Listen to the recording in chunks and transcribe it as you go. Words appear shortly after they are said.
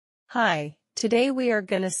Hi, today we are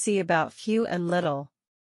gonna see about few and little.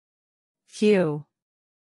 Few.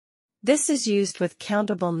 This is used with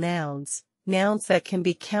countable nouns, nouns that can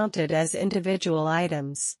be counted as individual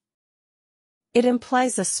items. It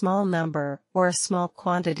implies a small number or a small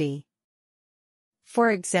quantity. For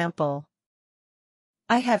example,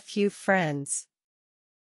 I have few friends.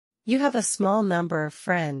 You have a small number of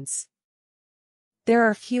friends. There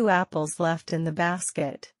are few apples left in the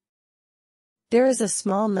basket. There is a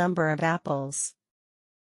small number of apples.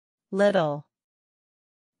 Little.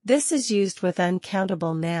 This is used with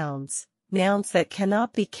uncountable nouns, nouns that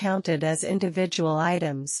cannot be counted as individual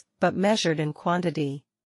items, but measured in quantity.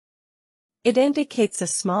 It indicates a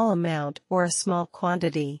small amount or a small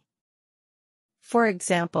quantity. For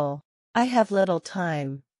example, I have little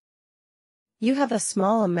time. You have a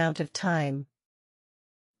small amount of time.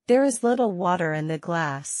 There is little water in the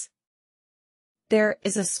glass. There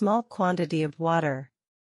is a small quantity of water.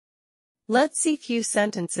 Let's see few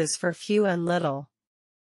sentences for few and little.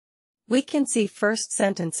 We can see first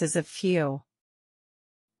sentences of few.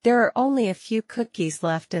 There are only a few cookies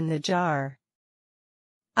left in the jar.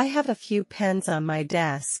 I have a few pens on my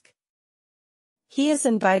desk. He has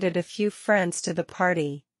invited a few friends to the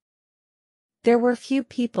party. There were few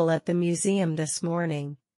people at the museum this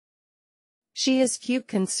morning. She has few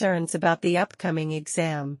concerns about the upcoming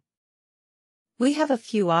exam. We have a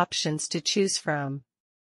few options to choose from.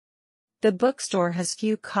 The bookstore has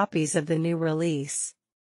few copies of the new release.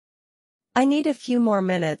 I need a few more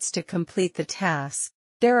minutes to complete the task.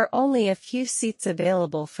 There are only a few seats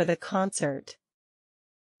available for the concert.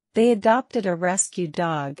 They adopted a rescue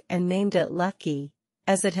dog and named it Lucky,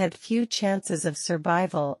 as it had few chances of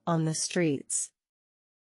survival on the streets.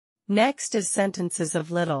 Next is sentences of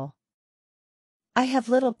little. I have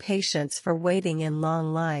little patience for waiting in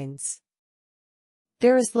long lines.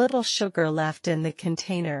 There is little sugar left in the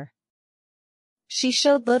container. She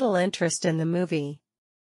showed little interest in the movie.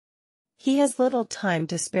 He has little time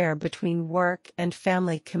to spare between work and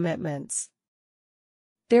family commitments.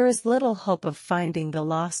 There is little hope of finding the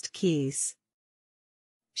lost keys.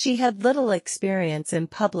 She had little experience in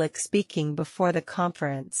public speaking before the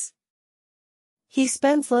conference. He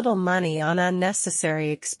spends little money on unnecessary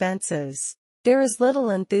expenses. There is little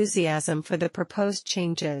enthusiasm for the proposed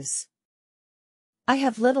changes. I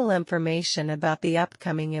have little information about the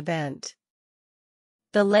upcoming event.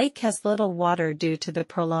 The lake has little water due to the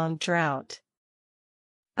prolonged drought.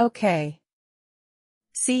 Okay.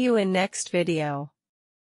 See you in next video.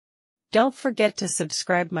 Don't forget to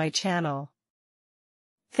subscribe my channel.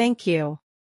 Thank you.